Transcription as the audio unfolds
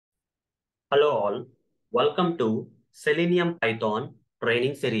Hello all, welcome to Selenium Python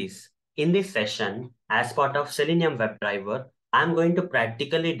Training Series. In this session, as part of Selenium WebDriver, I'm going to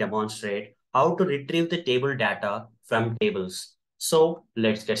practically demonstrate how to retrieve the table data from tables. So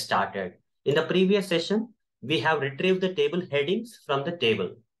let's get started. In the previous session, we have retrieved the table headings from the table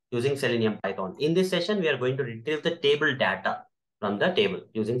using Selenium Python. In this session, we are going to retrieve the table data from the table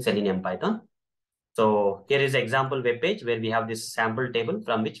using Selenium Python. So here is the example web page where we have this sample table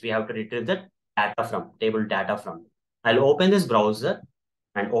from which we have to retrieve the data from, table data from. I'll open this browser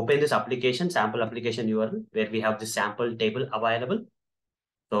and open this application, sample application URL, where we have the sample table available.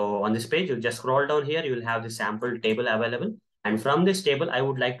 So on this page, you just scroll down here, you will have the sample table available. And from this table, I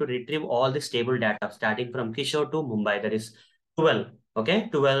would like to retrieve all this table data starting from Kishore to Mumbai. That is 12. Okay,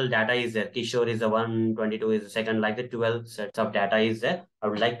 12 data is there. Kishore is the one, 22 is the second, like the 12 sets of data is there. I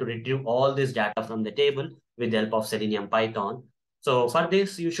would like to retrieve all this data from the table with the help of Selenium Python. So for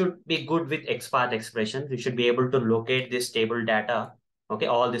this, you should be good with XPath expressions. You should be able to locate this table data. Okay,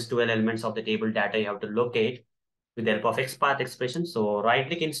 all these 12 elements of the table data you have to locate with the help of XPath expression. So right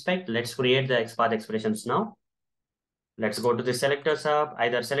click inspect. Let's create the XPath expressions now. Let's go to the selectors hub,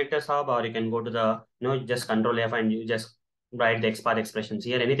 either selectors hub, or you can go to the, just control F and you just write the XPath expressions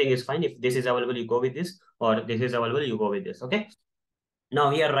here. Anything is fine. If this is available, you go with this, or this is available, you go with this. Okay.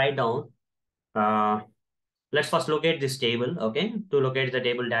 Now here write down, uh, let's first locate this table. Okay. To locate the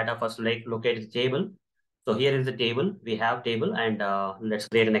table data, first locate the table. So here is the table. We have table and let's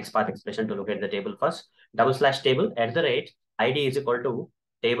create an XPath expression to locate the table first. /table @ ID is equal to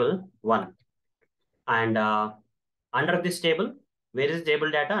table 1. And under this table, where is table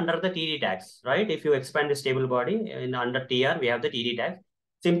data? Under the TD tags, right? If you expand this table body in under TR, we have the TD tag.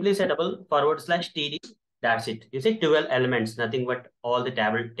 Simply setable /TD. That's it. You see 12 elements, nothing but all the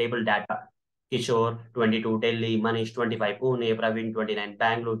table data. Kishore, 22, Delhi, Manish, 25, Pune, Praveen, 29,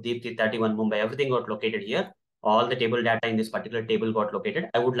 Bangalore, Deepthi, 31, Mumbai, everything got located here. All the table data in this particular table got located.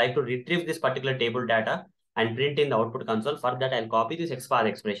 I would like to retrieve this particular table data and print in the output console. For that, I'll copy this XPath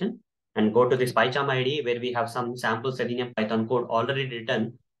expression and go to this PyCharm ID where we have some sample Selenium Python code already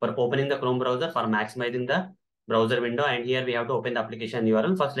written for opening the Chrome browser, for maximizing the browser window. And here we have to open the application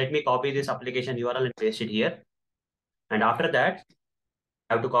URL. First, let me copy this application URL and paste it here. And after that,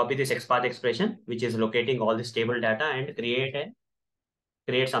 I have to copy this XPath expression, which is locating all this table data, and create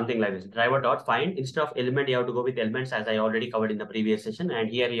something like this. Driver.find. Instead of element, you have to go with elements, as I already covered in the previous session. And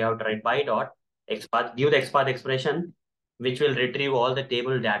here you have to write by.xpath, give the XPath expression, which will retrieve all the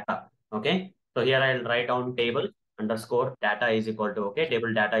table data. Okay. So here I'll write down table underscore data is equal to, okay,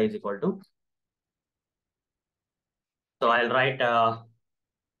 table data is equal to. So I'll write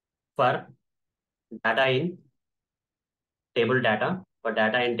for data in table data, for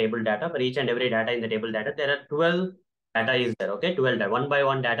each and every data in the table data, there are 12 data is there. Okay, 12 data. One by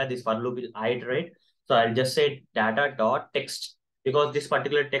one data, this for loop will iterate. So I'll just say data dot text, because this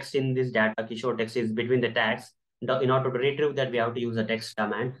particular text in this data, Kishore text, is between the tags. In order to retrieve that, we have to use the text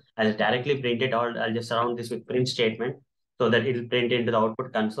command. I'll directly print it, or I'll just surround this with print statement so that it will print into the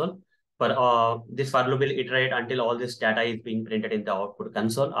output console. For this for loop will iterate until all this data is being printed in the output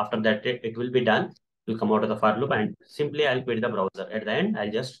console. After that, it will be done. Will come out of the for loop, and simply I'll quit the browser. At the end,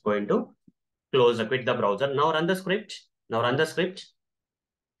 I'll just going to quit the browser. Now run the script.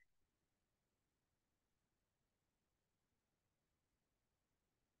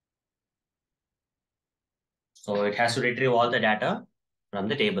 So it has to retrieve all the data from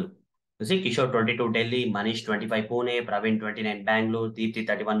the table. You see, Kishore 22 Delhi, Manish 25 Pune, Praveen 29 Bangalore, Deepthi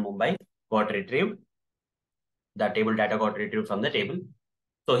 31 Mumbai got retrieved. The table data got retrieved from the table.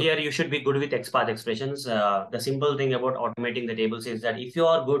 So here you should be good with XPath expressions. The simple thing about automating the tables is that if you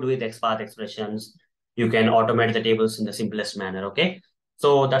are good with XPath expressions, you can automate the tables in the simplest manner. Okay.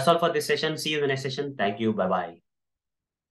 So that's all for this session. See you in the next session. Thank you. Bye-bye.